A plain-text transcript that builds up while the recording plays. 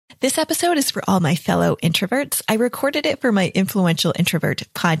This episode is for all my fellow introverts. I recorded it for my Influential Introvert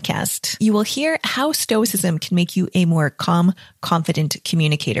podcast. You will hear how Stoicism can make you a more calm, confident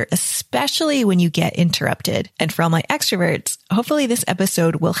communicator, especially when you get interrupted. And for all my extroverts, hopefully this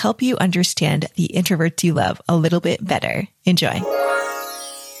episode will help you understand the introverts you love a little bit better. Enjoy.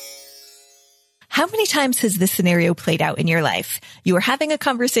 How many times has this scenario played out in your life? You are having a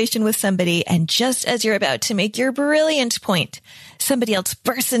conversation with somebody, and just as you're about to make your brilliant point, somebody else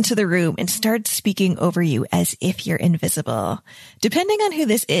bursts into the room and starts speaking over you as if you're invisible. Depending on who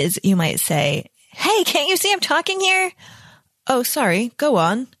this is, you might say, "Hey, can't you see I'm talking here?" "Oh, sorry. Go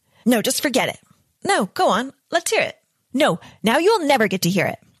on." "No, just forget it." "No, go on. Let's hear it." "No, now you'll never get to hear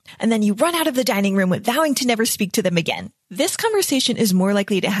it." And then you run out of the dining room vowing to never speak to them again. This conversation is more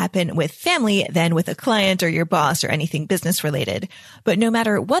likely to happen with family than with a client or your boss or anything business related. But no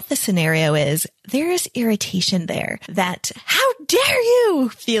matter what the scenario is, there is irritation there. That "how dare you"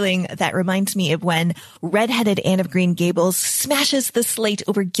 feeling that reminds me of when redheaded Anne of Green Gables smashes the slate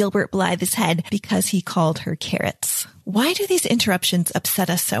over Gilbert Blythe's head because he called her carrots. Why do these interruptions upset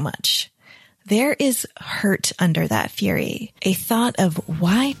us so much? There is hurt under that fury, a thought of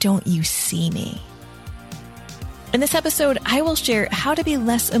 "why don't you see me?" In this episode, I will share how to be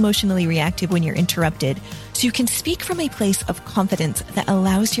less emotionally reactive when you're interrupted so you can speak from a place of confidence that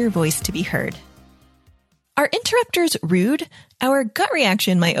allows your voice to be heard. Are interrupters rude? Our gut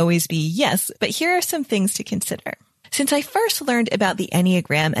reaction might always be yes, but here are some things to consider. Since I first learned about the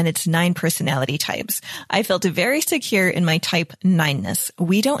Enneagram and its 9 personality types, I felt very secure in my type 9-ness.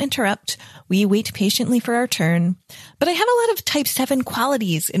 We don't interrupt. We wait patiently for our turn. But I have a lot of type 7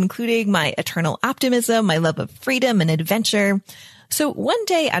 qualities, including my eternal optimism, my love of freedom and adventure. So one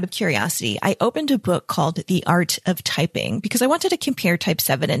day, out of curiosity, I opened a book called The Art of Typing because I wanted to compare type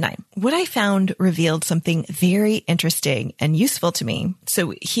 7 and 9. What I found revealed something very interesting and useful to me.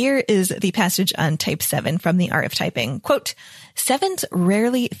 So here is the passage on type 7 from The Art of Typing. Quote, "Sevens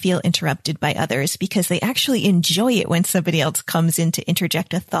rarely feel interrupted by others because they actually enjoy it when somebody else comes in to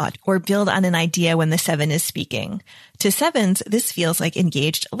interject a thought or build on an idea when the 7 is speaking. To 7s, this feels like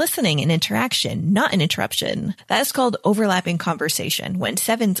engaged listening and interaction, not an interruption. That is called overlapping conversation. When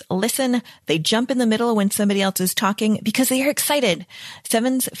 7s listen, they jump in the middle when somebody else is talking because they are excited.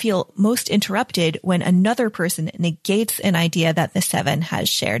 7s feel most interrupted when another person negates an idea that the 7 has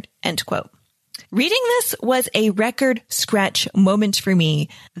shared." End quote. Reading this was a record scratch moment for me.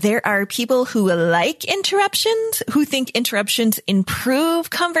 There are people who like interruptions, who think interruptions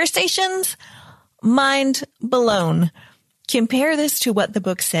improve conversations. Mind blown. Compare this to what the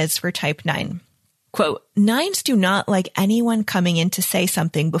book says for type 9. Quote, "9s do not like anyone coming in to say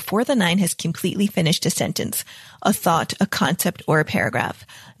something before the 9 has completely finished a sentence, a thought, a concept, or a paragraph.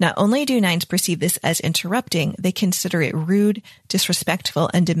 Not only do 9s perceive this as interrupting, they consider it rude, disrespectful,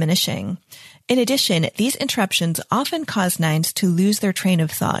 and diminishing. In addition, these interruptions often cause 9s to lose their train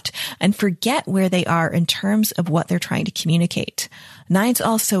of thought and forget where they are in terms of what they're trying to communicate. 9s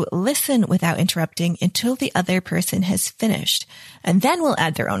also listen without interrupting until the other person has finished, and then will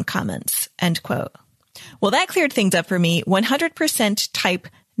add their own comments." End quote. Well, that cleared things up for me. 100% type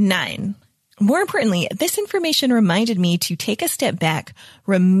 9. More importantly, this information reminded me to take a step back,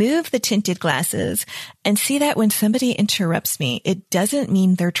 remove the tinted glasses, and see that when somebody interrupts me, it doesn't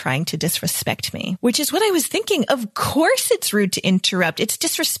mean they're trying to disrespect me, which is what I was thinking. Of course it's rude to interrupt. It's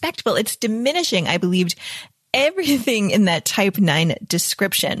disrespectful. It's diminishing. I believed everything in that type 9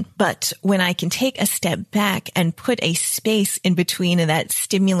 description. But when I can take a step back and put a space in between that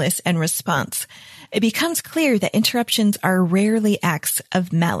stimulus and response, it becomes clear that interruptions are rarely acts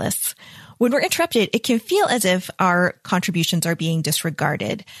of malice. When we're interrupted, it can feel as if our contributions are being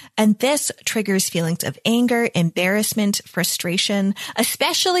disregarded. And this triggers feelings of anger, embarrassment, frustration,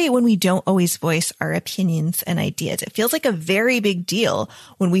 especially when we don't always voice our opinions and ideas. It feels like a very big deal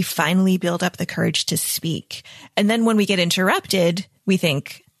when we finally build up the courage to speak. And then when we get interrupted, we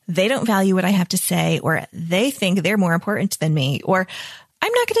think, they don't value what I have to say, or they think they're more important than me, or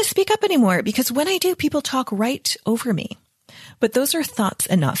I'm not going to speak up anymore because when I do, people talk right over me. But those are thoughts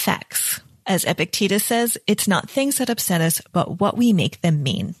and not facts. As Epictetus says, it's not things that upset us, but what we make them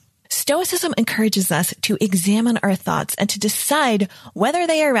mean. Stoicism encourages us to examine our thoughts and to decide whether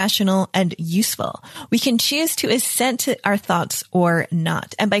they are rational and useful. We can choose to assent to our thoughts or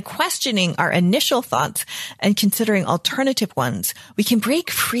not. And by questioning our initial thoughts and considering alternative ones, we can break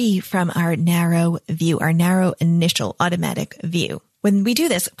free from our narrow view, our narrow initial automatic view. When we do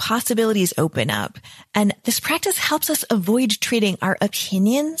this, possibilities open up, and this practice helps us avoid treating our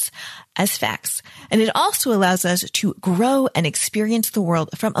opinions as facts. And it also allows us to grow and experience the world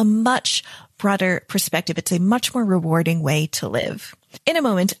from a much broader perspective. It's a much more rewarding way to live. In a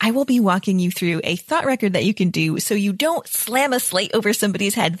moment, I will be walking you through a thought record that you can do so you don't slam a slate over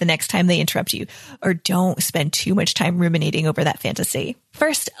somebody's head the next time they interrupt you, or don't spend too much time ruminating over that fantasy.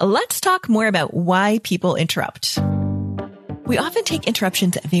 First, let's talk more about why people interrupt. We often take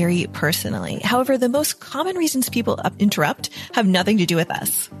interruptions very personally. However, the most common reasons people interrupt have nothing to do with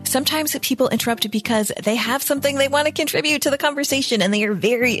us. Sometimes people interrupt because they have something they want to contribute to the conversation and they are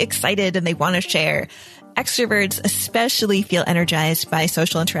very excited and they want to share. Extroverts especially feel energized by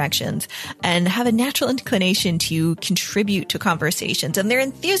social interactions and have a natural inclination to contribute to conversations. And their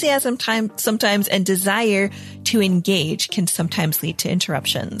enthusiasm sometimes and desire to engage can sometimes lead to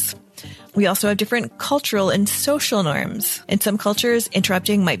interruptions. We also have different cultural and social norms. In some cultures,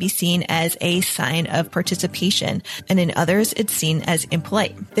 interrupting might be seen as a sign of participation, and in others, it's seen as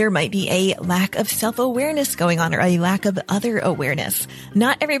impolite. There might be a lack of self-awareness going on, or a lack of other awareness.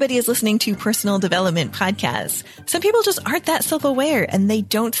 Not everybody is listening to personal development podcasts. Some people just aren't that self-aware, and they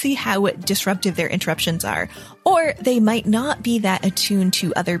don't see how disruptive their interruptions are. Or they might not be that attuned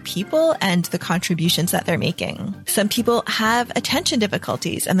to other people and the contributions that they're making. Some people have attention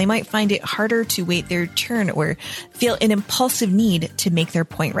difficulties, and they might find it harder to wait their turn or feel an impulsive need to make their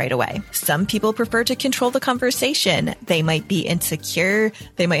point right away. Some people prefer to control the conversation. They might be insecure.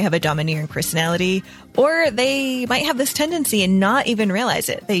 They might have a domineering personality, or they might have this tendency and not even realize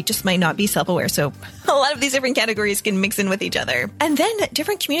it. They just might not be self-aware. So a lot of these different categories can mix in with each other. And then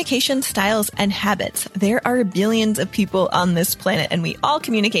different communication styles and habits. There are billions of people on this planet, and we all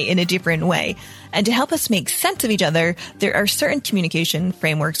communicate in a different way. And to help us make sense of each other, there are certain communication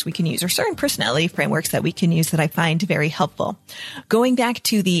frameworks we can use, or certain personality frameworks that we can use that I find very helpful. Going back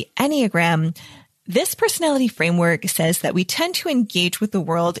to the Enneagram, this personality framework says that we tend to engage with the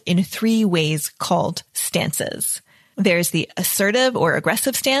world in 3 ways called stances. There's the assertive or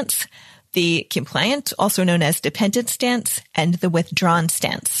aggressive stance, the compliant, also known as dependent stance, and the withdrawn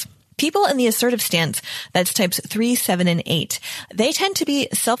stance. People in the assertive stance, that's types 3, 7, and 8, they tend to be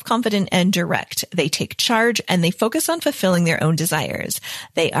self-confident and direct. They take charge and they focus on fulfilling their own desires.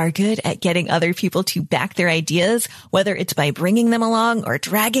 They are good at getting other people to back their ideas, whether it's by bringing them along or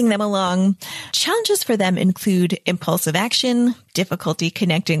dragging them along. Challenges for them include impulsive action, difficulty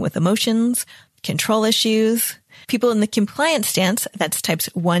connecting with emotions, control issues. People in the compliant stance, that's types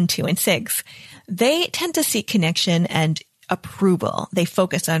 1, 2, and 6, they tend to seek connection and approval. They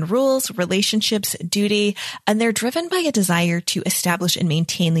focus on rules, relationships, duty, and they're driven by a desire to establish and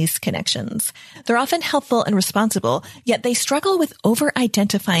maintain these connections. They're often helpful and responsible, yet they struggle with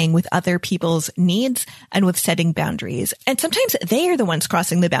over-identifying with other people's needs and with setting boundaries. And sometimes they are the ones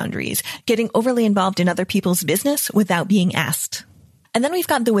crossing the boundaries, getting overly involved in other people's business without being asked. And then we've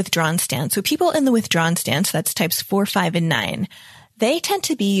got the withdrawn stance. So people in the withdrawn stance, that's types 4, 5, and 9. They tend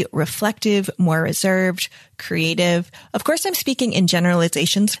to be reflective, more reserved, creative. Of course, I'm speaking in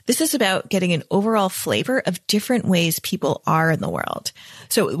generalizations. This is about getting an overall flavor of different ways people are in the world.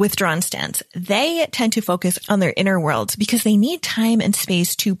 So withdrawn stance, they tend to focus on their inner worlds because they need time and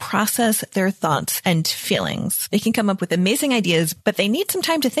space to process their thoughts and feelings. They can come up with amazing ideas, but they need some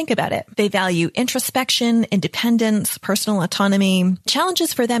time to think about it. They value introspection, independence, personal autonomy.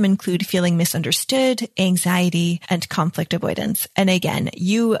 Challenges for them include feeling misunderstood, anxiety, and conflict avoidance. And again,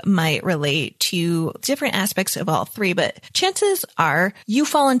 you might relate to different aspects of all 3, but chances are you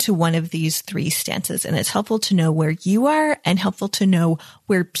fall into one of these 3 stances, and it's helpful to know where you are and helpful to know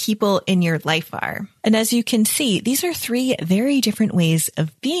where people in your life are. And as you can see, these are 3 very different ways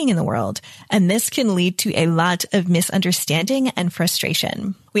of being in the world, and this can lead to a lot of misunderstanding and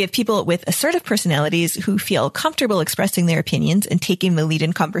frustration. We have people with assertive personalities who feel comfortable expressing their opinions and taking the lead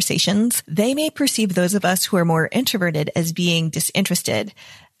in conversations. They may perceive those of us who are more introverted as being disinterested,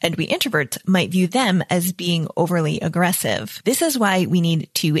 and we introverts might view them as being overly aggressive. This is why we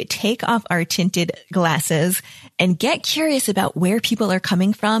need to take off our tinted glasses and get curious about where people are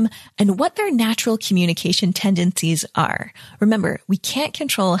coming from and what their natural communication tendencies are. Remember, we can't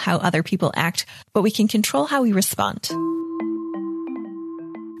control how other people act, but we can control how we respond.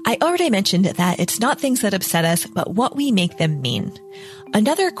 I already mentioned that it's not things that upset us, but what we make them mean.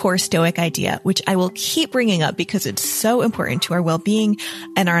 Another core Stoic idea, which I will keep bringing up because it's so important to our well-being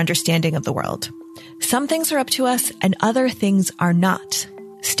and our understanding of the world. Some things are up to us and other things are not.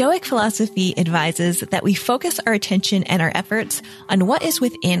 Stoic philosophy advises that we focus our attention and our efforts on what is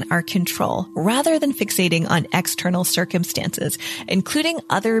within our control rather than fixating on external circumstances, including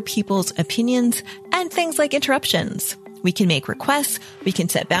other people's opinions and things like interruptions. We can make requests, we can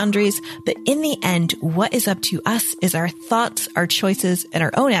set boundaries, but in the end, what is up to us is our thoughts, our choices, and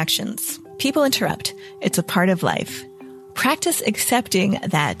our own actions. People interrupt. It's a part of life. Practice accepting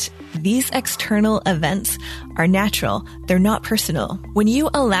that these external events are natural. They're not personal. When you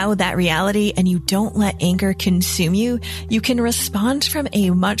allow that reality and you don't let anger consume you, you can respond from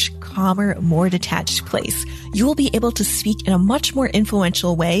a much calmer, more detached place. You will be able to speak in a much more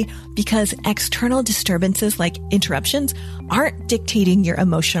influential way because external disturbances like interruptions aren't dictating your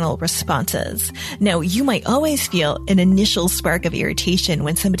emotional responses. Now, you might always feel an initial spark of irritation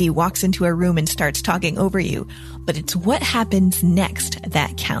when somebody walks into a room and starts talking over you, but it's what happens next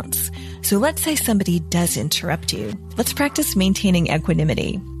that counts. So let's say somebody does interrupt you. Let's practice maintaining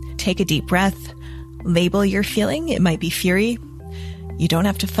equanimity. Take a deep breath. Label your feeling. It might be fury. You don't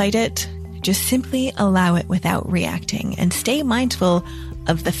have to fight it. Just simply allow it without reacting and stay mindful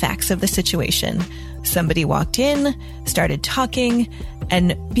of the facts of the situation. Somebody walked in, started talking,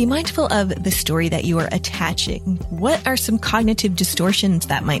 and be mindful of the story that you are attaching. What are some cognitive distortions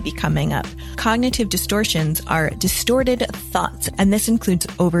that might be coming up? Cognitive distortions are distorted thoughts, and this includes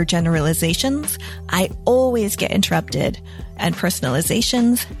overgeneralizations. I always get interrupted. And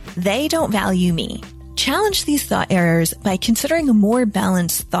personalizations, they don't value me. Challenge these thought errors by considering more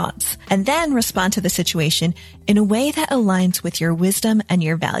balanced thoughts, and then respond to the situation in a way that aligns with your wisdom and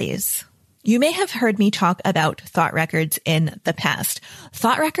your values. You may have heard me talk about thought records in the past.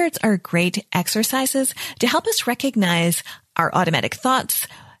 Thought records are great exercises to help us recognize our automatic thoughts,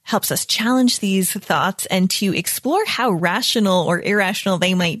 helps us challenge these thoughts, and to explore how rational or irrational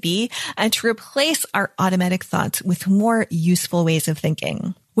they might be, and to replace our automatic thoughts with more useful ways of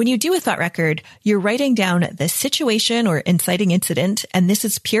thinking. When you do a thought record, you're writing down the situation or inciting incident, and this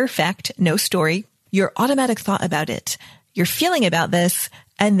is pure fact, no story, your automatic thought about it, your feeling about this,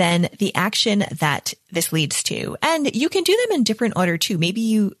 and then the action that this leads to. And you can do them in different order too.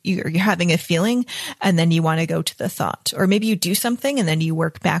 Maybe you're having a feeling and then you want to go to the thought, or maybe you do something and then you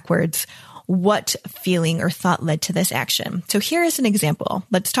work backwards. What feeling or thought led to this action? So here is an example.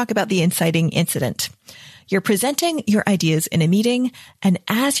 Let's talk about the inciting incident. You're presenting your ideas in a meeting, and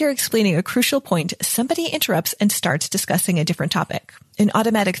as you're explaining a crucial point, somebody interrupts and starts discussing a different topic. An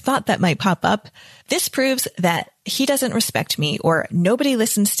automatic thought that might pop up: this proves that he doesn't respect me, or nobody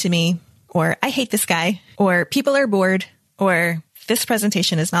listens to me, or I hate this guy, or people are bored, or this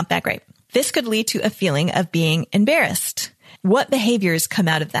presentation is not that great. This could lead to a feeling of being embarrassed. What behaviors come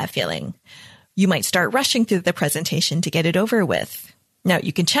out of that feeling? You might start rushing through the presentation to get it over with. Now,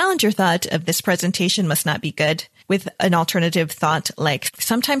 you can challenge your thought of this presentation must not be good with an alternative thought like,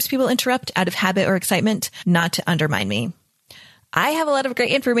 sometimes people interrupt out of habit or excitement, not to undermine me. I have a lot of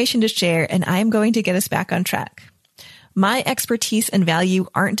great information to share, and I'm going to get us back on track. My expertise and value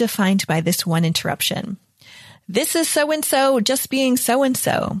aren't defined by this one interruption. This is so-and-so just being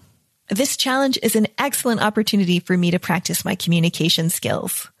so-and-so. This challenge is an excellent opportunity for me to practice my communication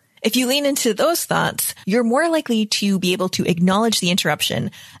skills. If you lean into those thoughts, you're more likely to be able to acknowledge the interruption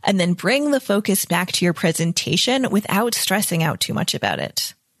and then bring the focus back to your presentation without stressing out too much about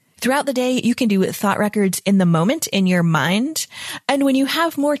it. Throughout the day, you can do thought records in the moment in your mind. And when you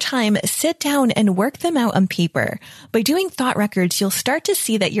have more time, sit down and work them out on paper. By doing thought records, you'll start to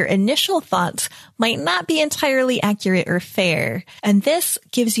see that your initial thoughts might not be entirely accurate or fair. And this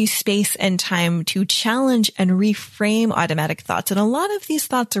gives you space and time to challenge and reframe automatic thoughts. And a lot of these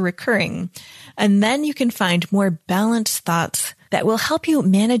thoughts are recurring. And then you can find more balanced thoughts that will help you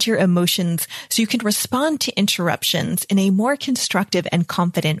manage your emotions so you can respond to interruptions in a more constructive and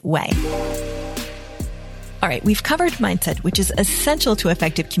confident way. All right, we've covered mindset, which is essential to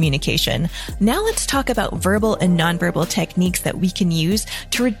effective communication. Now let's talk about verbal and nonverbal techniques that we can use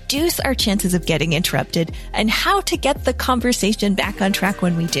to reduce our chances of getting interrupted and how to get the conversation back on track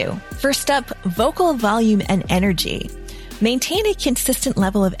when we do. First up, vocal volume and energy. Maintain a consistent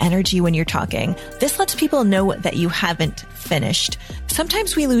level of energy when you're talking. This lets people know that you haven't finished.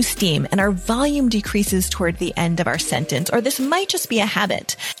 Sometimes we lose steam and our volume decreases toward the end of our sentence, or this might just be a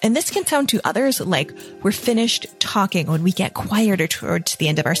habit. And this can sound to others like we're finished talking when we get quieter towards the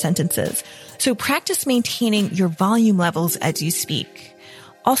end of our sentences. So practice maintaining your volume levels as you speak.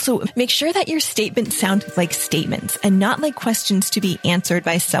 Also, make sure that your statements sound like statements and not like questions to be answered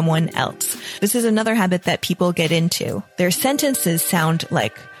by someone else. This is another habit that people get into. Their sentences sound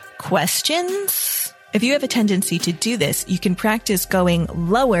like questions. If you have a tendency to do this, you can practice going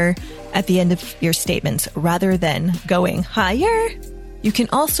lower at the end of your statements rather than going higher. You can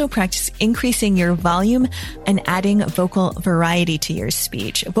also practice increasing your volume and adding vocal variety to your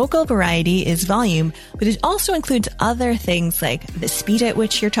speech. Vocal variety is volume, but it also includes other things like the speed at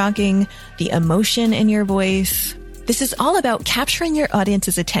which you're talking, the emotion in your voice. This is all about capturing your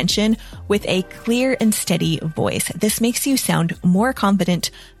audience's attention with a clear and steady voice. This makes you sound more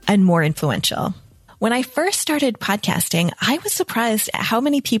confident and more influential. When I first started podcasting, I was surprised at how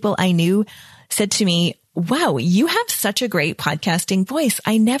many people I knew said to me, "Wow, you have such a great podcasting voice.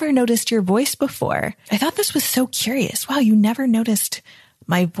 I never noticed your voice before." I thought this was so curious. Wow, you never noticed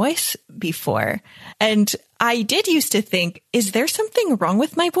my voice before. And I did used to think, is there something wrong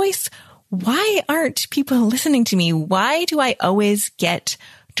with my voice? Why aren't people listening to me? Why do I always get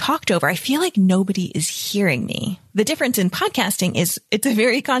talked over? I feel like nobody is hearing me. The difference in podcasting is it's a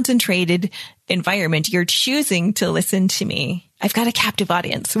very concentrated environment. You're choosing to listen to me. I've got a captive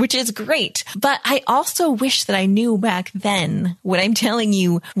audience, which is great. But I also wish that I knew back then what I'm telling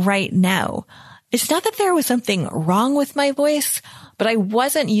you right now. It's not that there was something wrong with my voice, but I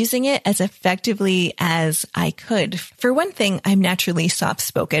wasn't using it as effectively as I could. For one thing, I'm naturally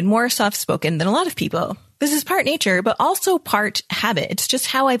soft-spoken, more soft-spoken than a lot of people. This is part nature, but also part habit. It's just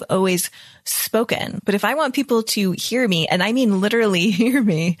how I've always spoken. But if I want people to hear me, and I mean literally hear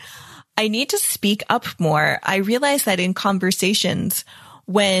me, I need to speak up more. I realize that in conversations,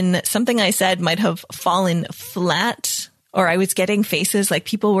 when something I said might have fallen flat, or I was getting faces like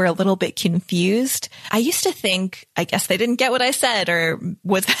people were a little bit confused, I used to think, I guess they didn't get what I said, or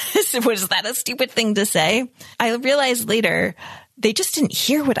was that a stupid thing to say? I realized later, they just didn't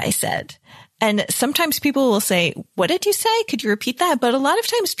hear what I said. And sometimes people will say, "What did you say? Could you repeat that?" But a lot of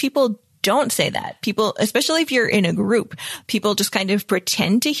times people don't say that. People, especially if you're in a group, people just kind of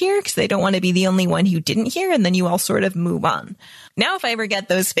pretend to hear because they don't want to be the only one who didn't hear, and then you all sort of move on. Now, if I ever get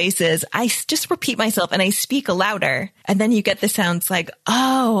those faces, I just repeat myself and I speak louder, and then you get the sounds like,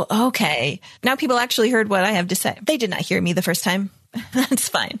 "Oh, okay. Now people actually heard what I have to say. They did not hear me the first time." That's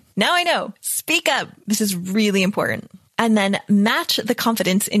fine. Now I know. Speak up. This is really important. And then match the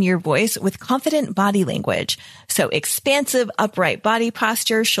confidence in your voice with confident body language. So expansive, upright body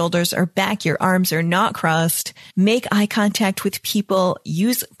posture, shoulders are back, your arms are not crossed. Make eye contact with people.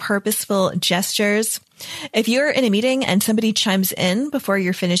 Use purposeful gestures. If you're in a meeting and somebody chimes in before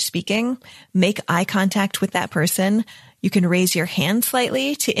you're finished speaking, make eye contact with that person. You can raise your hand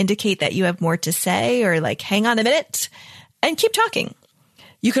slightly to indicate that you have more to say, or like, "Hang on a minute," and keep talking.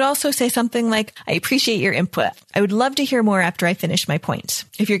 You could also say something like, "I appreciate your input. I would love to hear more after I finish my point."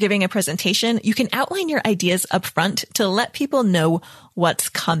 If you're giving a presentation, you can outline your ideas up front to let people know what's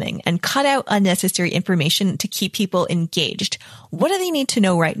coming and cut out unnecessary information to keep people engaged. What do they need to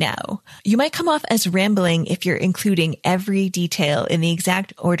know right now? You might come off as rambling if you're including every detail in the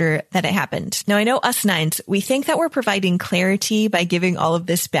exact order that it happened. Now, I know us nines, we think that we're providing clarity by giving all of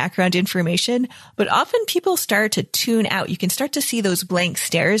this background information, but often people start to tune out. You can start to see those blank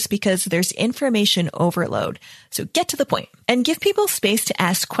stares because there's information overload. So get to the point and give people space to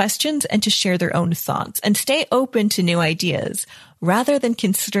ask questions and to share their own thoughts, and stay open to new ideas rather than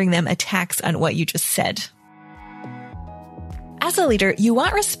considering them attacks on what you just said. As a leader, you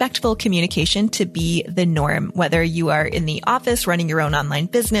want respectful communication to be the norm, whether you are in the office running your own online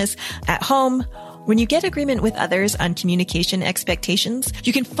business, at home. When you get agreement with others on communication expectations,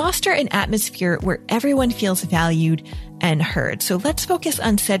 you can foster an atmosphere where everyone feels valued and heard. So let's focus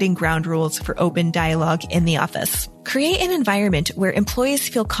on setting ground rules for open dialogue in the office. Create an environment where employees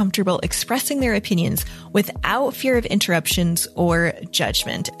feel comfortable expressing their opinions without fear of interruptions or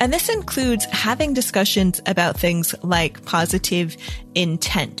judgment. And this includes having discussions about things like positive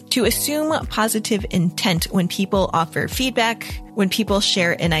intent. To assume positive intent when people offer feedback, when people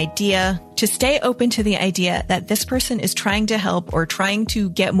share an idea, to stay open to the idea that this person is trying to help or trying to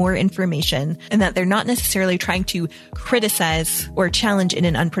get more information, and that they're not necessarily trying to criticize or challenge in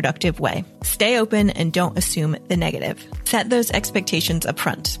an unproductive way. Stay open and don't assume the negative. Set those expectations up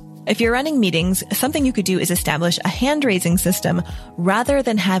front. If you're running meetings, something you could do is establish a hand-raising system rather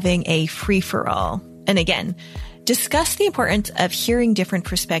than having a free-for-all. And again, discuss the importance of hearing different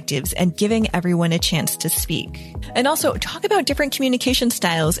perspectives and giving everyone a chance to speak. And also talk about different communication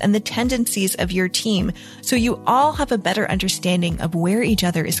styles and the tendencies of your team so you all have a better understanding of where each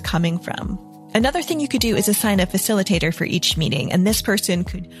other is coming from. Another thing you could do is assign a facilitator for each meeting, and this person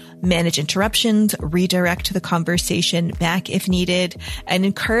could manage interruptions, redirect the conversation back if needed, and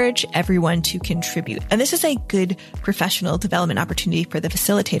encourage everyone to contribute. And this is a good professional development opportunity for the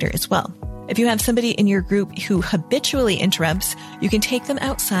facilitator as well. If you have somebody in your group who habitually interrupts, you can take them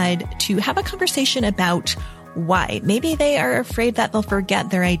outside to have a conversation about why. Maybe they are afraid that they'll forget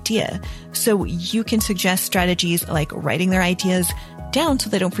their idea. So you can suggest strategies like writing their ideas down so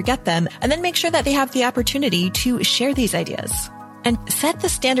they don't forget them, and then make sure that they have the opportunity to share these ideas. And set the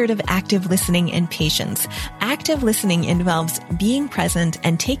standard of active listening and patience. Active listening involves being present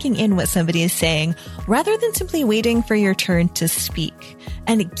and taking in what somebody is saying rather than simply waiting for your turn to speak.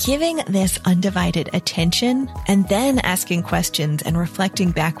 And giving this undivided attention and then asking questions and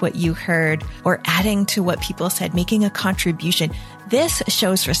reflecting back what you heard or adding to what people said, making a contribution. This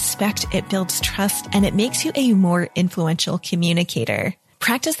shows respect, it builds trust, and it makes you a more influential communicator.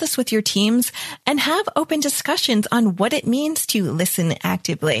 Practice this with your teams and have open discussions on what it means to listen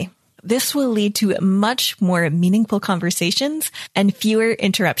actively. This will lead to much more meaningful conversations and fewer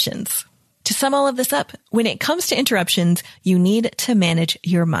interruptions. To sum all of this up, when it comes to interruptions, you need to manage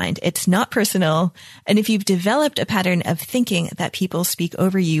your mind. It's not personal. And if you've developed a pattern of thinking that people speak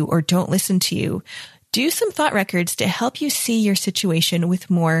over you or don't listen to you, do some thought records to help you see your situation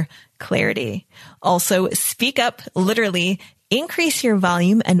with more clarity. Also, speak up, literally. Increase your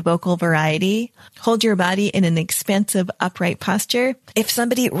volume and vocal variety. Hold your body in an expansive, upright posture. If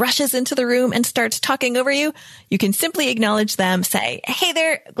somebody rushes into the room and starts talking over you, you can simply acknowledge them, say, "Hey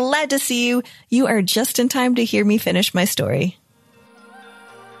there, glad to see you. You are just in time to hear me finish my story."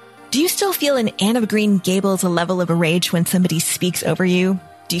 Do you still feel an Anne of Green Gables level of rage when somebody speaks over you?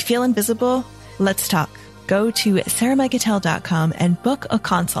 Do you feel invisible? Let's talk. Go to sarahmiketel.com and book a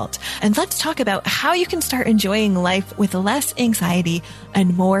consult. And let's talk about how you can start enjoying life with less anxiety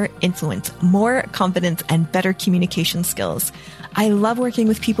and more influence, more confidence, and better communication skills. I love working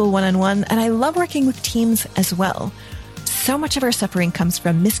with people one-on-one, and I love working with teams as well. So much of our suffering comes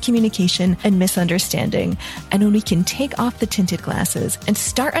from miscommunication and misunderstanding. And when we can take off the tinted glasses and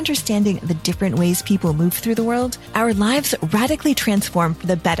start understanding the different ways people move through the world, our lives radically transform for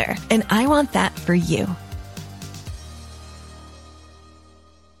the better. And I want that for you.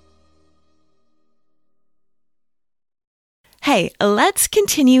 Hey, let's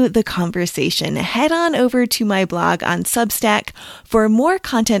continue the conversation. Head on over to my blog on Substack for more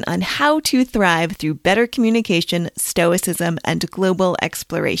content on how to thrive through better communication, stoicism, and global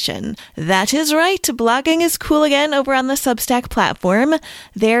exploration. That is right. Blogging is cool again over on the Substack platform.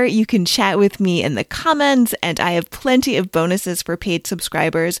 There you can chat with me in the comments, and I have plenty of bonuses for paid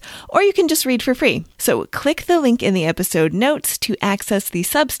subscribers, or you can just read for free. So click the link in the episode notes to access the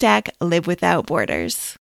Substack Live Without Borders.